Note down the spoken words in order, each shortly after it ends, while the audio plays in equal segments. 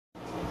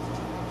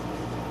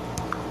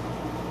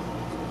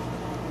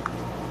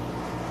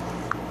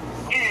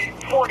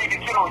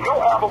on your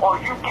album,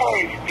 or you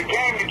paid the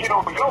Game to get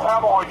on your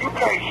album, or you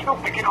paid Snoop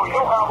to get on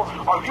your album,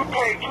 or you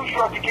paid Too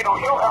Short to get on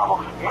your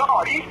album. No,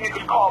 these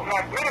niggas called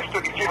Mac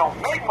Minister to get on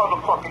their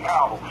motherfucking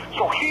album.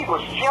 So he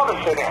was jealous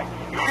of that.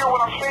 You hear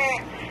what I'm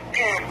saying?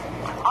 And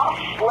I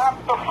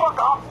slapped the fuck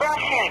out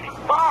backhanded.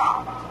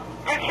 Wow.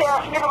 Bitch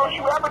ass nigga, don't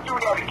you ever do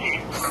that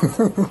again.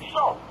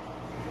 So,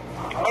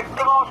 make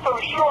the long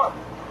story short,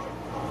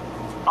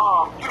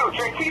 you know,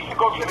 JT used to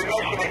go to the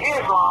Nation of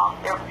Islam,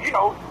 and, you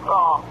know,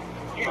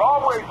 he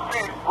always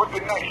been with the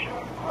Nation.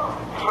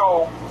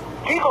 So,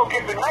 he go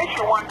get the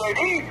Nation one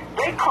day,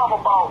 they come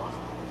about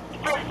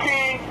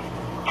 15,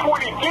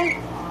 20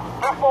 deep,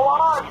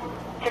 FOIs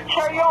to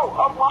KO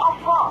up where I'm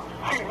from.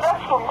 See,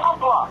 that's from my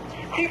block.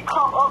 He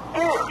come up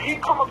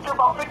there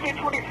about 15,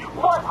 20.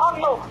 What? I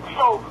know.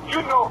 So,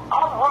 you know, I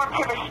don't run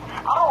to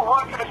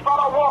the spot,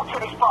 I walk to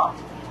the spot.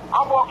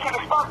 I walk to the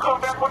spot,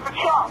 come back with the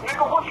chop.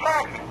 Nigga, what's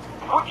happening?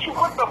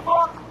 What the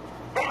fuck?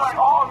 They like,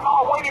 oh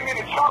no, wait a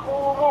minute, chop,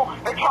 woo, woo.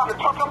 They try to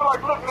talk to me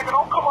like, look, nigga,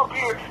 don't come up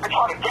here and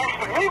try to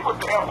gangster me with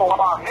the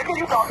FOI, nigga.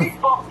 You got me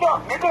fucked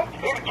up, nigga.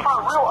 It turn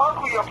real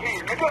ugly up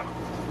here, nigga.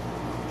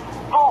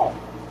 Boom.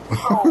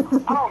 So,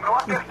 I don't know,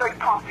 I guess they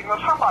pumped him up.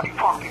 Somebody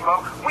pumped him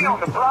up. We on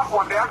the block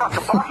one day, I got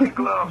the boxing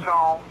gloves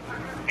on,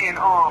 and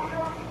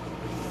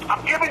I'm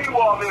giving you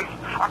all this.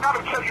 I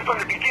gotta tell you from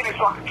the beginning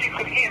so I can keep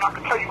to the end. I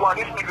can tell you why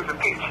this nigga's a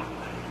bitch.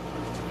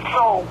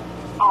 So,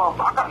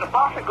 I got the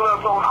boxing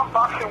gloves on. I'm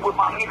boxing with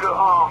my nigga,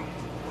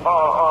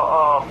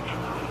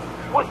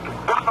 with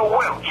Donald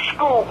Welch,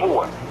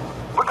 Schoolboy.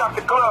 We got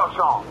the gloves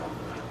on.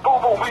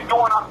 Boom, boom, we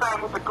doing our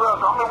thing with the gloves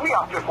on. I mean, we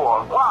out there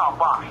for a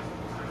wild boxing.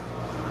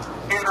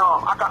 And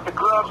I got the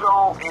gloves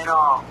on, and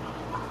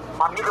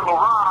my nigga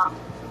LaRon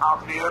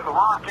out there.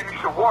 LaRon give me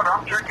some water.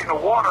 I'm drinking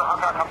the water.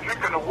 I'm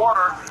drinking the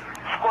water,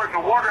 squirting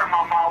the water in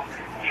my mouth.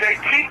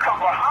 JT come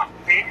behind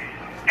me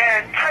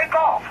and take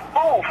off.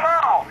 Boom,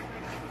 fire on me.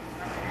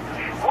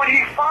 When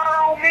he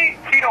fire on me,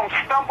 he don't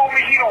stumble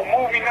me, he don't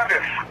move me, nothing.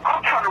 I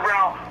turn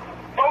around,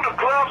 throw the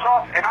gloves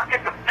off, and I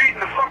get to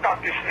beating the fuck out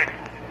this nigga.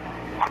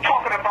 I'm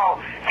talking about,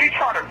 he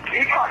tried to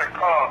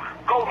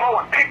go low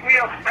and pick me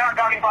up. Now I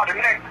got him by the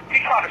neck. He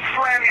tried to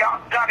slam me. I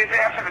got his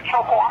ass in the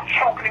chokehold. I'm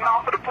choking him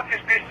out. I'm gonna put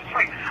this bitch to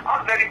sleep.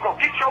 I'll let him go.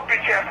 Get your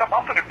bitch ass up.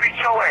 I'm gonna beat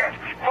your ass.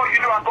 Before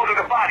you know, I go to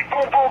the body.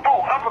 Boom, boom,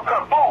 boom.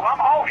 Uppercut. Boom. I'm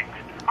holding.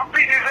 I'm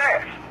beating his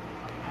ass.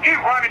 He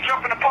run and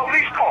jump in the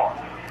police car.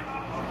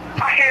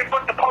 I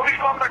headbutt the police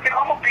car. I'm like,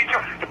 I'm gonna beat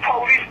you. The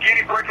police get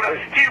him, break it up.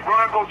 He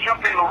run, go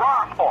jump in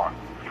LaRon's car.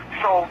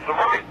 So the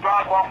road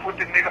drive off with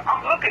the nigga.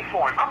 I'm looking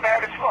for him. I'm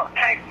mad as fuck.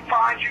 Can't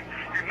find you.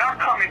 You're not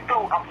coming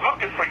through. I'm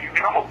looking for you,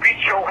 and I'm gonna beat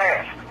your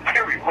ass.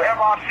 Period. Wherever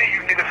I see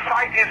you, nigga,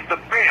 sight is the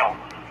bell.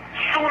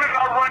 Soon as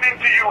I run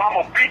into you, I'm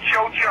gonna beat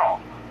your jaw.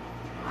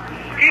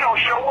 He don't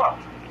show up.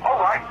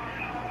 All right.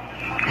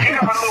 He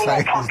got a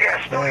little punk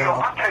ass studio.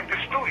 I take the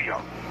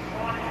studio.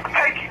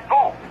 Take it.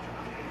 Boom.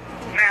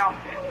 Now,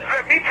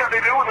 let me tell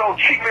you, there was no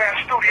cheap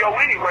ass studio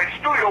anyway. The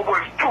studio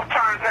was 2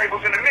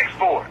 turntables and a mix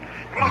board.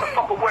 The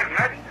motherfucker wasn't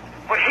nothing.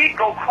 But he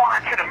go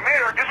crying to the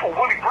mayor. This when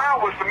Willie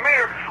Brown was the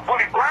mayor.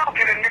 Willie Brown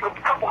get a nigga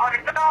a couple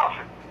 $100,000.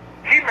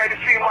 He made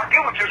it seem like it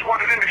was just one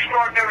of them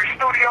extraordinary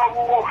studios.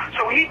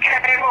 So he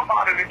came up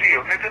out of the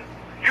deal, nigga.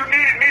 You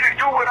needed me to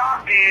do what I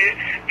did,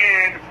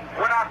 and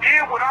when I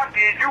did what I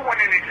did, you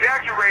went and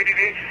exaggerated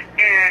it,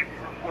 and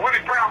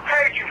Willie Brown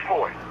paid you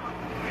for it.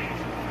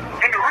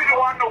 And the reason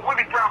why I know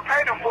Willie Brown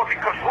paid him for it,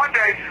 because one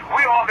day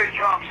we all at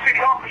City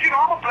Hall, because you know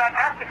I'm a black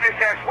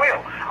activist as well.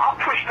 I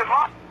push the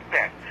line with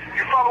that.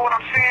 You follow what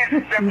I'm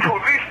saying? That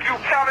police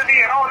brutality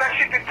and all that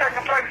shit that's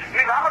taking place,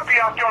 nigga, I'm gonna be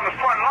out there on the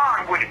front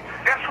line with it.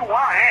 That's who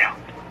I am.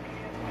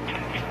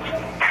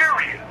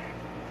 Period.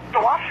 So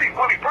I see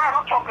Willie Brown,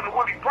 I'm talking to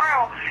Willie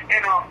Brown,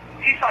 and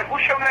he's like,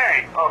 what's your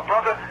name,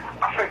 brother?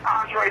 I say,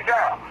 Andre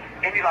Dow.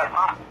 And he's like,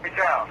 Andre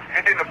Dow.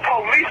 And then the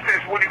police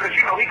says, Willie, because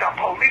you know he got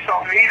police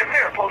officers, he's the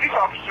mayor. Police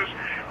officers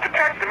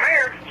detect the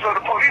mayor, so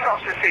the police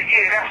officer say,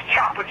 yeah, that's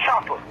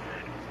Chopper.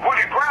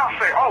 Willie Brown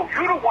say, oh,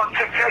 you the one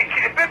took JT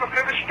to Bigger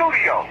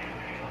Studio.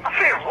 I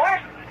said,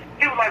 what?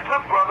 He was like,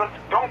 look, brother,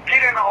 don't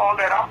get into all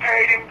that. I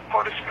paid him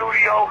for the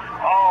studio.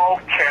 Oh,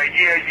 okay,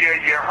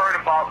 yeah.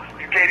 Heard about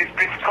you gave this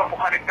bitch a couple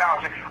 $100,000.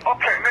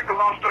 Okay, make a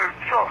long story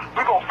short,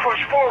 we're going to push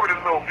forward a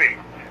little bit.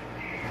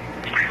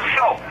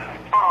 So,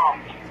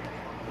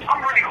 I'm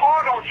really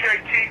hard on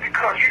JT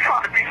because you're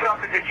trying to be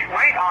something that you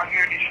ain't out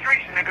here in these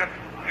streets, nigga.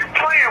 You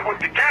playing with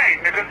the game,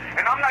 nigga.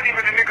 And I'm not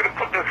even a nigga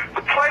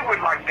to play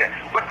with like that.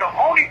 But the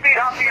only thing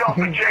I be off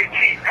of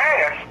JT's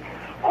ass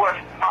was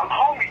my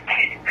homie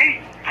TB.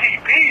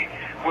 TB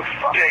was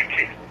fuck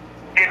JT.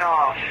 And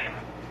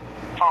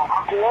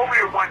I go over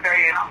here one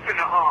day and I'm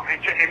finna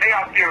and they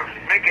out there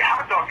making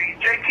hot dogs.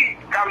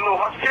 JT got a little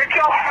hustle. JT,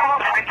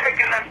 I ain't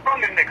taking nothing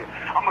from the nigga.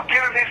 I'm gonna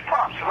give him his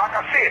props. Like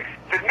I said,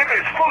 the nigga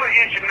is full of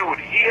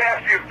ingenuity. He has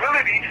the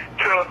ability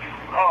to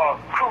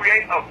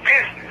create a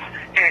business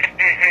and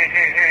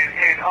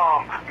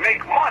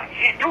make money.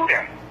 He do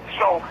that.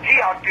 So he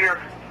out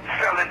there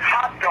selling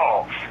hot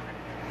dogs,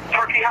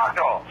 turkey hot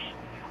dogs.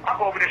 I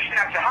go over there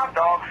snatch a hot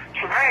dog.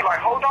 Tremaine like,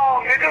 hold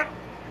on, nigga.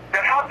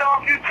 That hot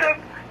dog you took,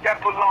 that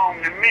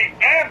belonged to me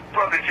and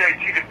Brother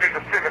JT, the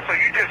bigger figure. So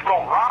you just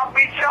gonna rob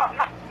me, Chop?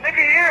 Nah,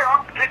 nigga, here,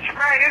 I'm gonna get your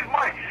man his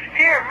money.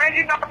 Here, man,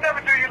 you know I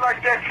never do you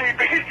like that,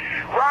 CB.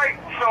 Right?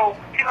 So,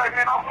 he like,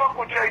 man, I fuck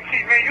with JT.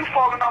 Man, you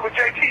falling out with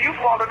JT, you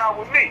falling out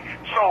with me.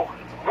 So,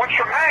 when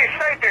Tremaine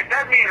said that,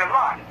 that means a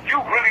lot. You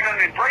really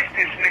done embrace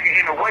this nigga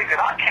in a way that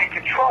I can't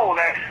control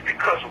that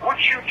because what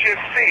you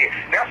just said,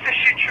 that's the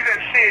shit you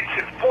done said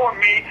for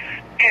me,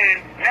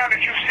 and now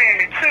that you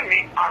saying it to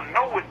me, I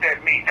know what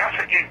that means. That's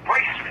an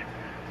embracement.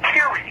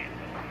 Period.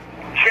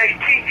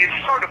 JT is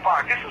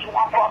certified. This is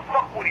why I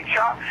fuck with him,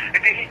 Chop. And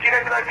then he get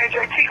at me like, man,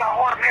 JT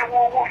got hard, man,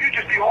 whoa, you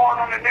just be hard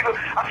on the nigga.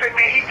 I said,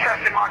 man, he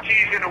testing my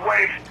G's in a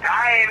way.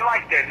 I ain't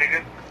like that,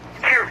 nigga.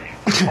 Period.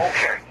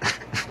 Okay.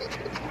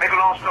 Make a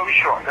long story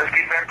short, let's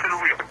get back to the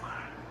real.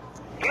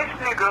 This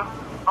nigga,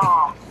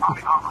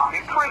 I'm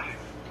in prison.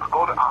 I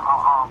go to,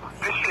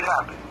 this shit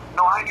happened.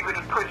 No, I ain't even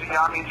in prison,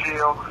 I'm in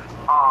jail.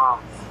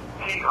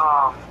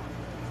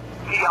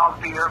 He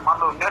out there, my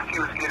little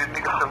nephew is getting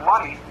nigga some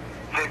money.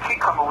 JT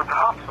coming with the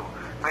hustle.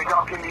 Man,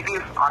 y'all give me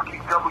this, I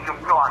keep double your,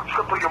 I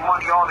triple your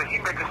money, all that. He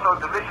making so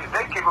delicious,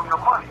 they give him the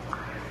money.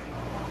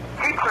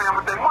 He playing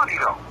with their money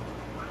though.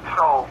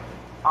 So,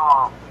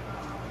 a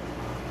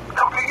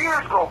couple of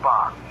years go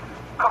by.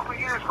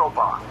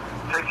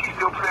 JT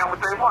still playing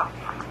with their money.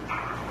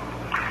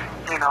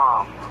 And,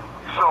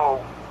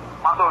 so,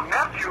 my little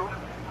nephew,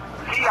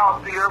 he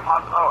out there,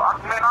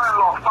 man, I done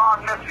lost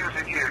 5 nephews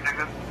a year,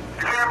 nigga.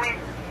 You hear me?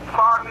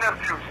 5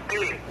 nephews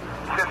dead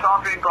since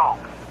I've been gone.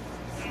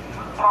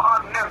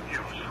 5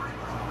 nephews.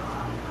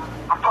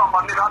 I'm talking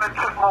about, nigga, I done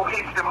took more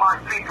hits than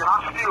my feet, and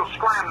I'm still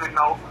scrambling,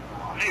 though.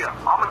 Yeah,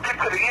 I'm gonna get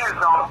to the end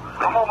zone.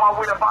 I'm on my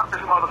way about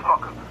this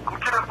motherfucker. I'm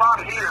gonna get up out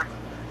of here.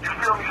 You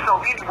feel me? So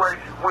anyway,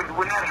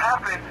 when that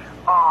happened,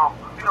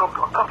 you know,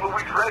 a couple of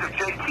weeks later,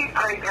 JT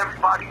paid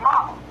everybody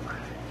mama.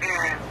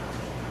 And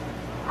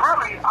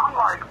really, I'm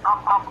like, I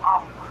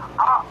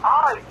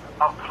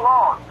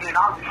applaud and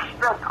I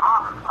respect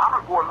honor.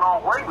 Honor go a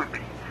long way with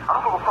me. I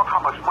don't give a fuck how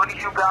much money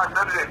you got,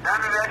 none of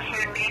that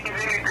shit means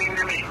anything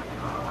to me.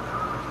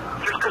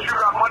 Just because you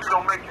got money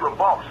don't make you a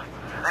boss.